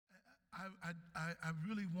I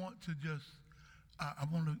really want to just, I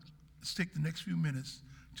want to take the next few minutes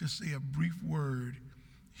to say a brief word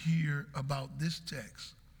here about this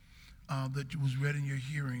text that was read in your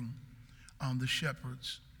hearing on the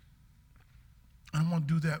shepherds. And I want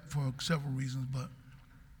to do that for several reasons, but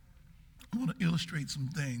I want to illustrate some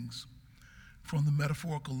things from the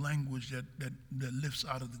metaphorical language that lifts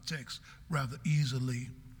out of the text rather easily.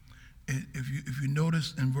 If you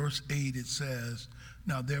notice in verse 8, it says,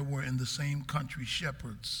 "Now there were in the same country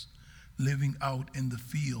shepherds living out in the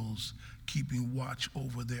fields, keeping watch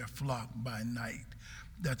over their flock by night."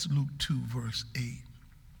 That's Luke 2, verse 8.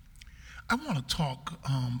 I want to talk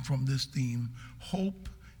from this theme, hope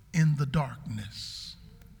in the darkness.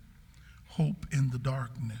 Hope in the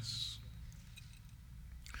darkness.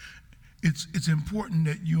 It's important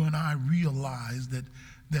that you and I realize that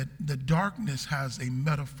the darkness has a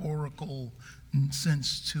metaphorical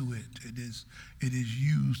sense to it. It is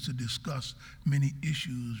used to discuss many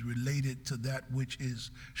issues related to that which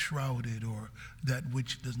is shrouded or that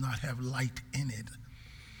which does not have light in it.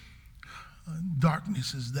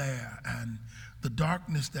 Darkness is there, and the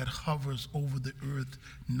darkness that hovers over the earth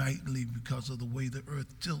nightly because of the way the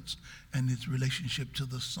earth tilts and its relationship to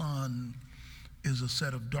the sun is a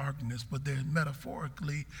set of darkness. But there,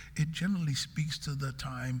 metaphorically, it generally speaks to the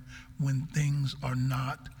time when things are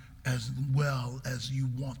not as well as you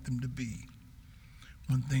want them to be,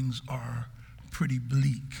 when things are pretty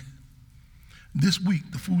bleak. This week,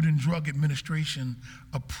 the Food and Drug Administration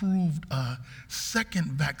approved a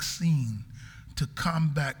second vaccine to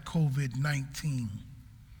combat COVID-19.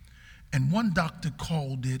 And one doctor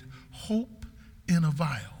called it hope in a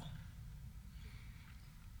vial.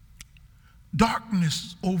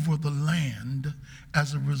 Darkness over the land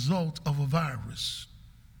as a result of a virus.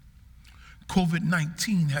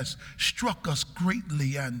 COVID-19 has struck us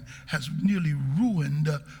greatly and has nearly ruined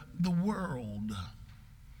the world.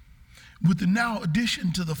 With the now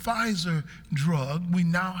addition to the Pfizer drug, we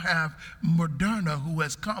now have Moderna, who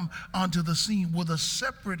has come onto the scene with a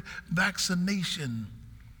separate vaccination.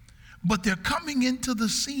 But they're coming into the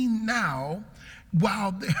scene now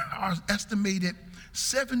while there are estimated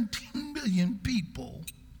 17 million people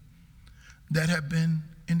that have been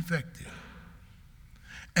infected.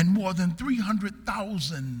 And more than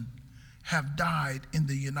 300,000 have died in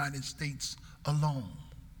the United States alone.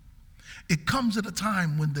 It comes at a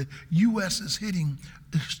time when the U.S. is hitting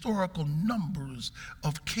historical numbers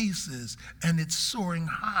of cases, and it's soaring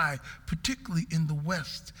high, particularly in the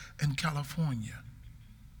West and California.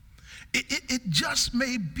 It just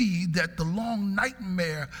may be that the long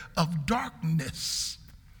nightmare of darkness,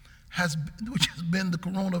 which has been the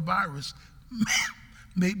coronavirus,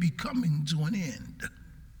 may be coming to an end.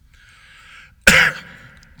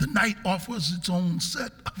 The night offers its own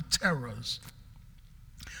set of terrors.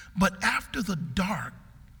 But after the dark,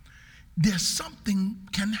 there's something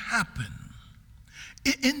can happen.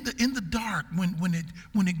 In the dark,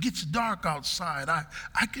 when it gets dark outside,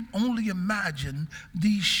 I can only imagine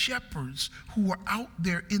these shepherds who are out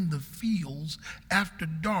there in the fields after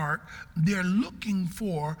dark. They're looking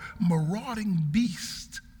for marauding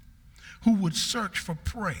beasts who would search for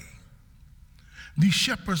prey. These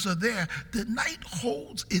shepherds are there. The night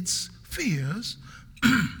holds its fears,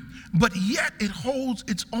 but yet it holds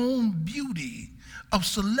its own beauty of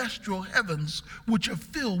celestial heavens, which are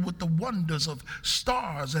filled with the wonders of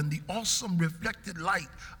stars and the awesome reflected light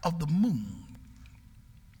of the moon.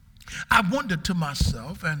 I wonder to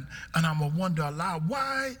myself, and I'm going to wonder aloud,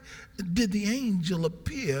 why did the angel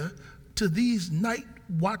appear to these night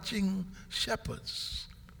watching shepherds?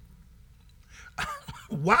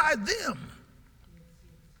 Why them?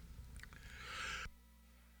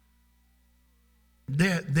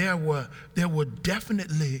 There were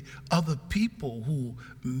definitely other people who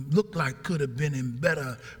looked like could have been in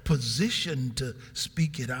better position to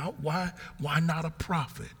speak it out. Why not a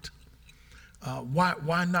prophet?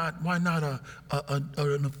 Why not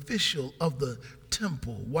an official of the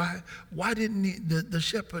temple? Why didn't the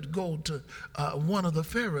shepherd go to one of the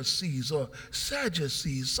Pharisees or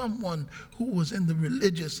Sadducees, someone who was in the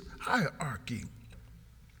religious hierarchy?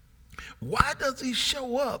 Why does he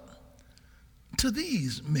show up to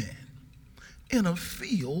these men in a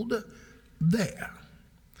field there?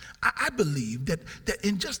 I believe that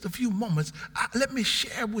in just a few moments, let me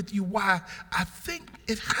share with you why I think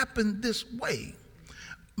it happened this way.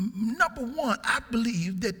 Number one, I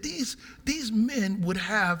believe that these men would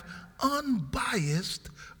have unbiased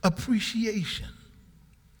appreciation.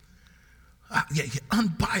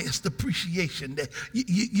 Unbiased appreciation.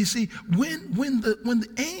 You see, when the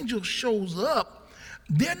angel shows up,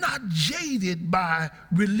 they're not jaded by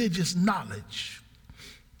religious knowledge.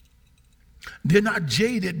 They're not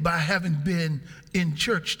jaded by having been in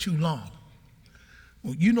church too long.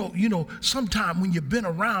 Well, you know, sometimes when you've been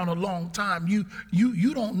around a long time, you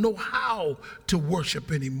don't know how to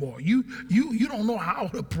worship anymore. You don't know how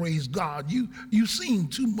to praise God. You've seen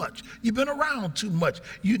too much. You've been around too much.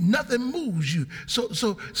 Nothing moves you. So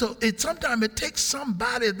sometimes it takes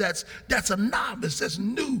somebody that's a novice, that's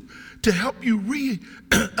new, to help you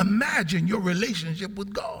reimagine your relationship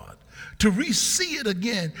with God, to re-see it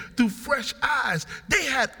again through fresh eyes. They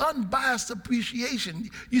had unbiased appreciation.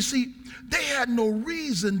 You see, they had no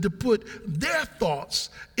reason to put their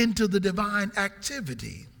thoughts into the divine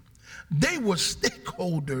activity. They were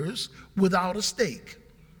stakeholders without a stake.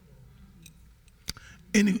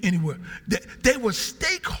 Anywhere. They were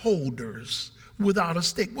stakeholders without a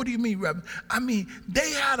stake. What do you mean, Reverend? I mean,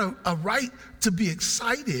 they had a right to be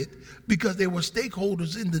excited because they were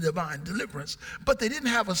stakeholders in the divine deliverance, but they didn't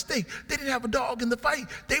have a stake. They didn't have a dog in the fight.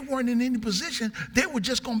 They weren't in any position. They were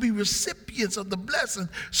just going to be recipients of the blessing,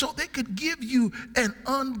 so they could give you an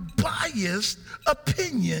unbiased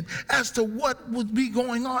opinion as to what would be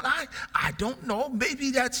going on. I don't know.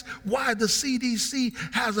 Maybe that's why the CDC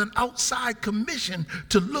has an outside commission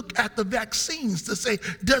to look at the vaccines to say,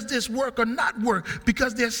 does this work or not work?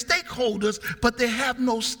 Because they're stakeholders, but they have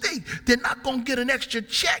no stake. They're not going to get an extra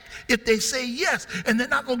check if they say yes, and they're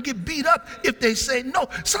not going to get beat up if they say no.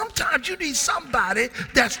 Sometimes you need somebody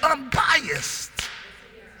that's unbiased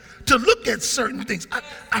to look at certain things.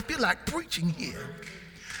 I feel like preaching here.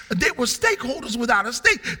 They were stakeholders without a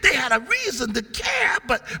stake. They had a reason to care,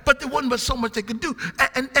 but there wasn't but so much they could do.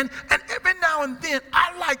 And every now and then,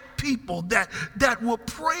 I like people that will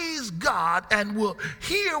praise God and will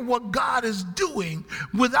hear what God is doing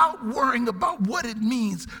without worrying about what it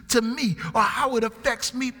means to me or how it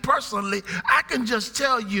affects me personally. I can just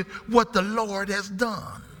tell you what the Lord has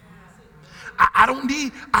done. I don't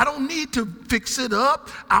need to fix it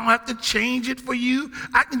up. I don't have to change it for you.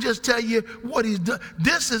 I can just tell you what he's done.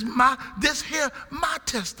 This my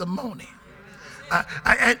testimony.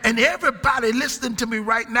 And everybody listening to me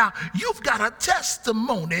right now, you've got a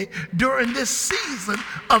testimony during this season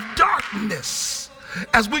of darkness.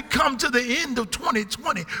 As we come to the end of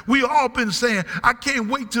 2020, we all been saying, I can't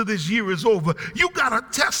wait till this year is over. You got a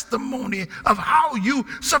testimony of how you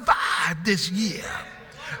survived this year,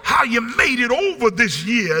 how you made it over this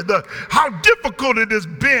year, how difficult it has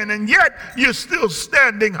been, and yet you're still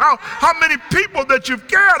standing. How many people that you've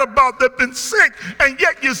cared about that have been sick, and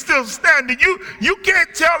yet you're still standing. You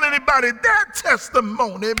can't tell anybody their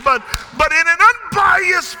testimony, but in an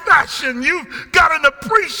unbiased fashion, you've got an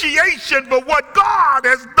appreciation for what God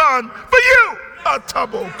has done for you.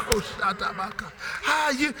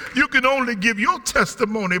 You can only give your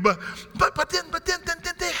testimony, but then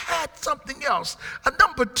they had something else.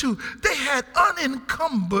 Number two, they had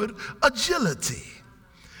unencumbered agility.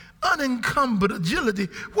 Unencumbered agility.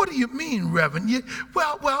 What do you mean, Reverend?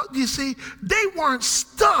 Well, you see, they weren't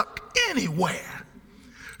stuck anywhere,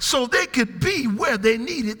 so they could be where they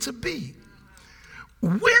needed to be.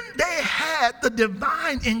 When they had the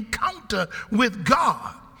divine encounter with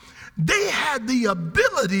God, they had the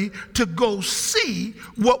ability to go see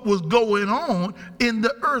what was going on in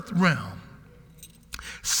the earth realm.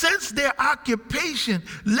 Since their occupation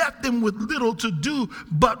left them with little to do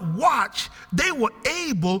but watch, they were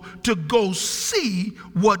able to go see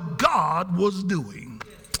what God was doing.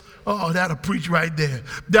 Oh, that'll preach right there.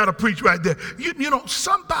 That'll preach right there. You know,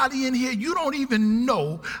 somebody in here, you don't even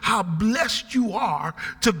know how blessed you are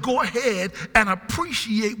to go ahead and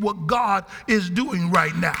appreciate what God is doing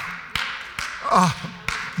right now.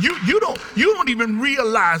 You don't even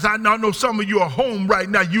realize. I know some of you are home right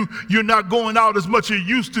now. You're not going out as much as you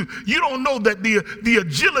used to. You don't know that the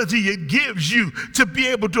agility it gives you to be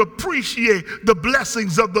able to appreciate the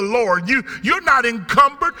blessings of the Lord. You're not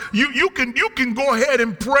encumbered. You can go ahead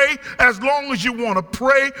and pray as long as you want to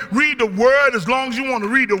pray. Read the word as long as you want to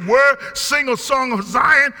read the word. Sing a song of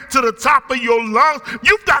Zion to the top of your lungs.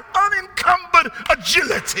 You've got unencumbered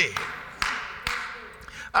agility.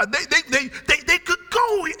 They could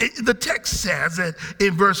go. The text says that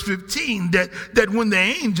in verse 15 that when the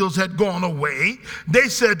angels had gone away, they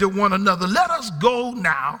said to one another, let us go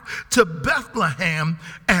now to Bethlehem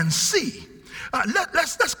and see.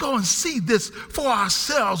 Let's go and see this for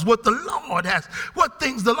ourselves, what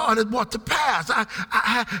things the Lord has brought to pass,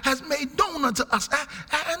 has made known unto us.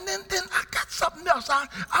 And then I got something else.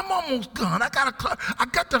 I'm almost done. I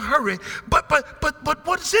got to hurry. But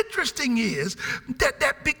what's interesting is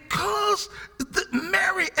that because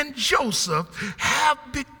Mary and Joseph have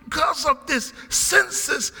because of this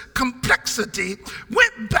census complexity,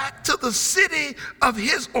 went back to the city of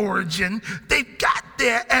his origin. They got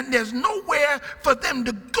there and there's nowhere for them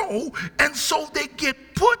to go, and so they get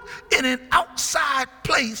put in an outside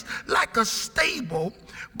place like a stable.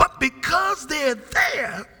 But because they're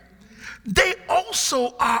there, they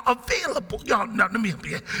also are available. Y'all, now let me help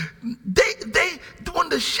you. When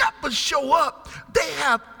the shepherds show up, they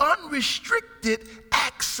have unrestricted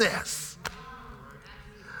access.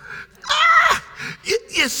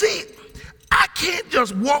 You see, I can't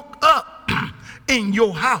just walk up in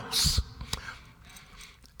your house.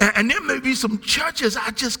 And there may be some churches I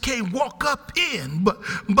just can't walk up in, but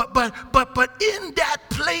in that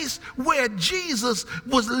place where Jesus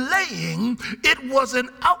was laying, it was an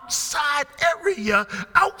outside area,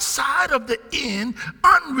 outside of the inn,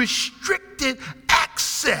 unrestricted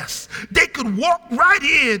access. They could walk right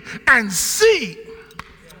in and see.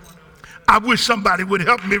 I wish somebody would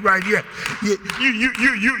help me right here.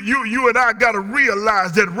 You and I got to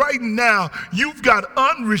realize that right now you've got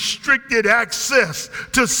unrestricted access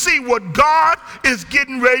to see what God is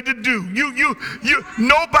getting ready to do.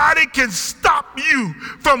 Nobody can stop you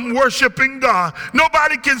from worshiping God.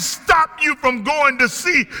 Nobody can stop you from going to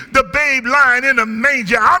see the babe lying in a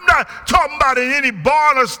manger. I'm not talking about in any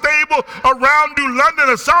barn or stable around New London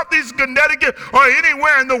or Southeast Connecticut or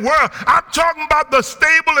anywhere in the world. I'm talking about the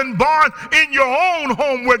stable and barn in your own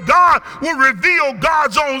home, where God will reveal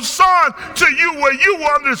God's own Son to you, where you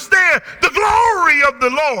will understand the glory of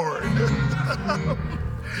the Lord.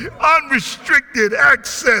 Unrestricted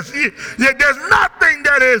access. There's nothing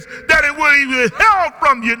that it will even held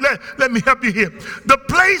from you. Let me help you here. The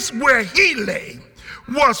place where he lay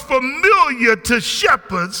was familiar to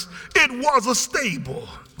shepherds. It was a stable.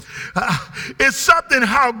 It's something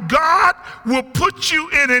how God will put you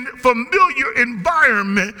in a familiar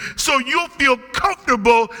environment so you'll feel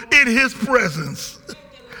comfortable in his presence.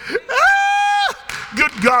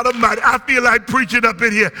 Good God Almighty, I feel like preaching up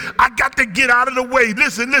in here. I got to get out of the way.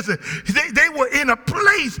 Listen. They were in a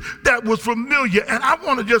place that was familiar, and I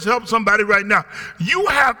want to just help somebody right now. You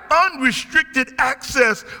have unrestricted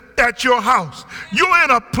access at your house. You're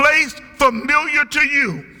in a place familiar to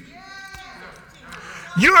you.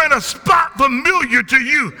 You're in a spot familiar to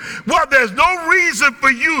you. Well, there's no reason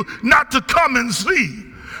for you not to come and see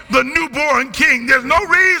the newborn king. There's no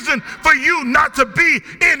reason for you not to be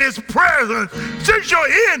in his presence. Since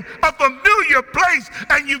you're in a familiar place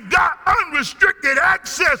and you've got unrestricted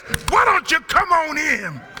access, why don't you come on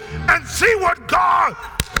in and see what God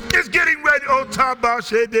is getting ready? Oh,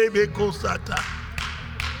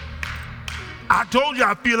 I told you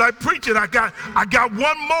I feel like preaching. I got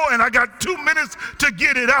one more and I got 2 minutes to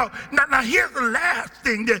get it out. Now here's the last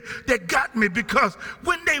thing that got me, because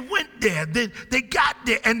when they went there, they got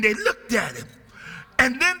there and they looked at him.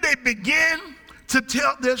 And then they began to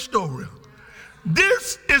tell their story.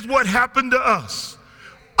 This is what happened to us.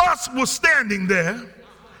 Us was standing there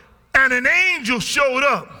and an angel showed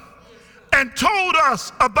up and told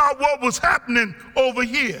us about what was happening over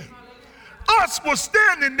here. Us was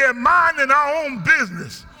standing there minding our own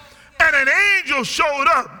business, and an angel showed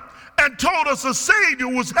up and told us a Savior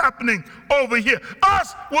was happening over here.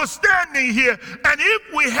 Us was standing here, and if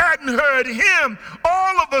we hadn't heard him,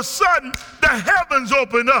 all of a sudden the heavens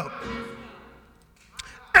opened up.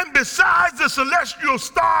 And besides the celestial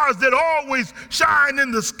stars that always shine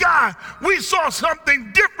in the sky, we saw something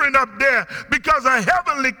different up there, because a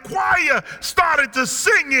heavenly choir started to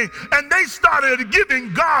singing and they started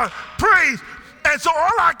giving God praise. And so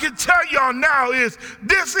all I can tell y'all now is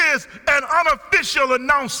this is an unofficial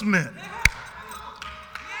announcement.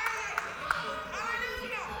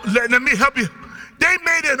 Let me help you. They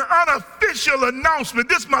made an unofficial announcement.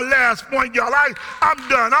 This is my last point, y'all. I'm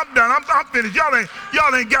done. I'm finished. Y'all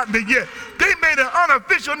ain't got me yet. They made an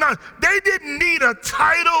unofficial announcement. They didn't need a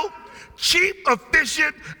title, chief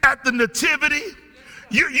officiant at the nativity.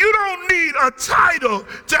 You don't need a title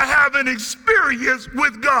to have an experience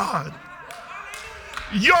with God.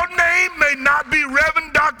 Your name may not be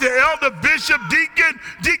Reverend, Dr., Elder, Bishop, Deacon,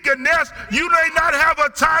 Deaconess. You may not have a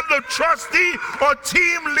title of trustee or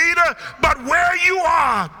team leader, but where you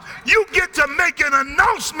are, you get to make an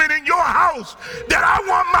announcement in your house that I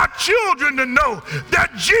want my children to know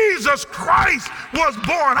that Jesus Christ was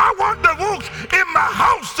born. I want the folks in my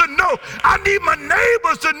house to know. I need my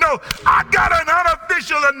neighbors to know. I got an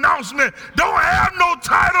unofficial announcement. Don't have no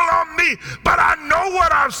title on me, but I know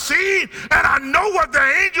what I've seen and I know what the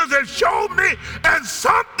angels have shown me, and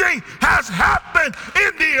something has happened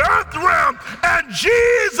in the earth realm, and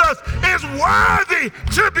Jesus is worthy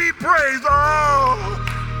to be praised. Oh.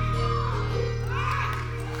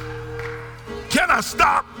 Can I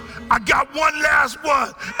stop I got one last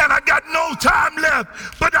one, and I got no time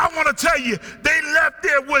left. But I want to tell you, they left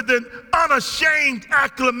there with an unashamed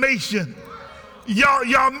acclamation.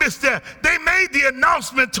 Y'all missed that. They made the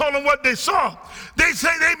announcement, told them what they saw. They say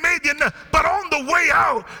they made the announcement, but on the way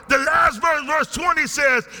out, the last verse, verse 20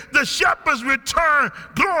 says, the shepherds returned,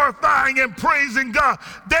 glorifying and praising God.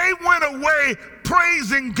 They went away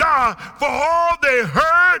praising God for all they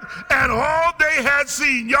heard and all they had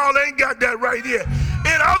seen. Y'all ain't got that right here.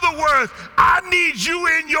 In other words, I need you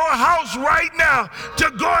in your house right now to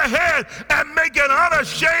go ahead and make an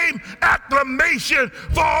unashamed acclamation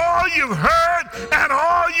for all you've heard and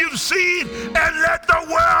all you've seen, and let the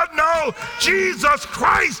world know Jesus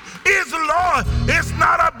Christ is Lord. It's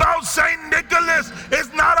not about St. Nicholas.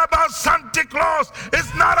 It's not about Santa Claus.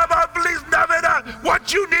 It's not about Feliz Navidad.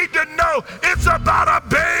 What you need to know, it's about a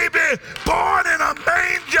baby born in a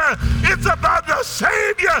manger. It's about the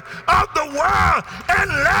Savior of the world. And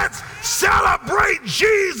let's celebrate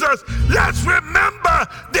Jesus. Let's remember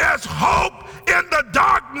there's hope in the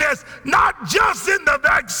darkness, not just in the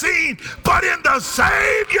vaccine, but in the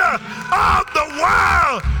Savior of the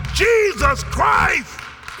world, Jesus Christ,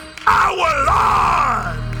 our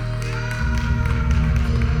Lord.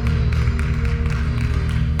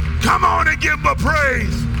 Come on and give him a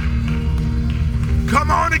praise. Come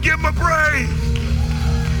on and give him a praise.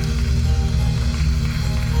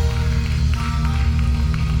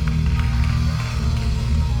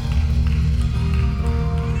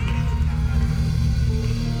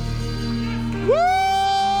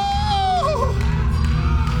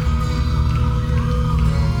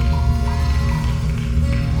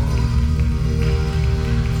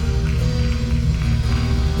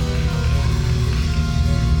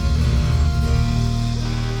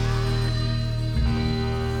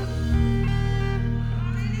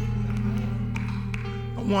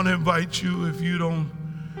 I want to invite you, if you don't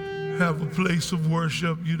have a place of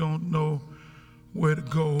worship, you don't know where to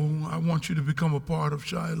go, I want you to become a part of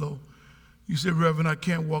Shiloh. You say, Reverend, I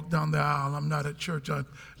can't walk down the aisle. I'm not at church.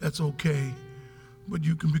 That's okay. But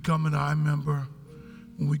you can become an I member.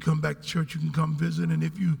 When we come back to church, you can come visit. And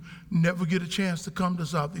if you never get a chance to come to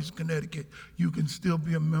Southeast Connecticut, you can still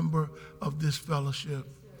be a member of this fellowship.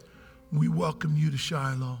 We welcome you to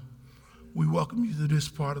Shiloh. We welcome you to this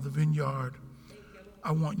part of the vineyard.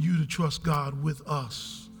 I want you to trust God with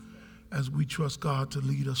us as we trust God to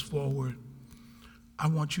lead us forward. I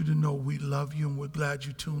want you to know we love you and we're glad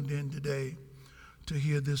you tuned in today to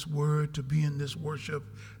hear this word, to be in this worship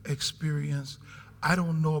experience. I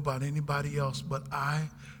don't know about anybody else, but I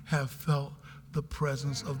have felt the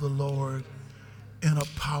presence of the Lord in a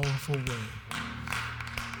powerful way.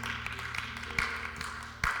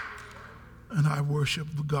 And I worship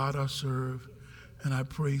the God I serve, and I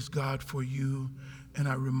praise God for you. And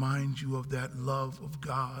I remind you of that love of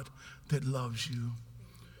God that loves you.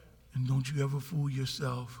 And don't you ever fool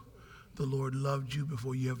yourself. The Lord loved you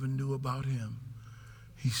before you ever knew about him.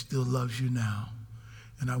 He still loves you now.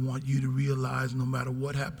 And I want you to realize no matter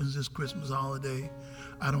what happens this Christmas holiday,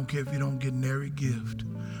 I don't care if you don't get an airy gift.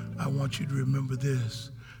 I want you to remember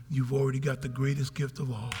this. You've already got the greatest gift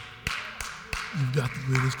of all. You've got the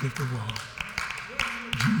greatest gift of all.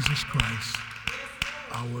 Jesus Christ,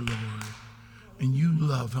 our Lord. And you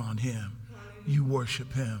love on him, you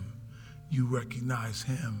worship him, you recognize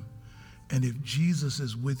him. And if Jesus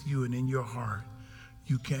is with you and in your heart,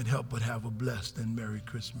 you can't help but have a blessed and Merry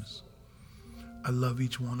Christmas. I love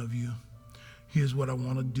each one of you. Here's what I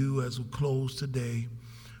want to do as we close today.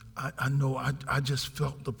 I know I just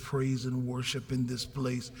felt the praise and worship in this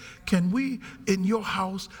place. Can we, in your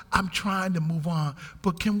house, I'm trying to move on,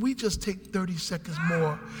 but can we just take 30 seconds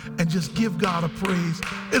more and just give God a praise?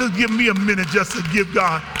 It'll give me a minute just to give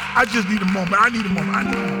God. I just need a moment. I need a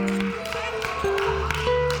moment.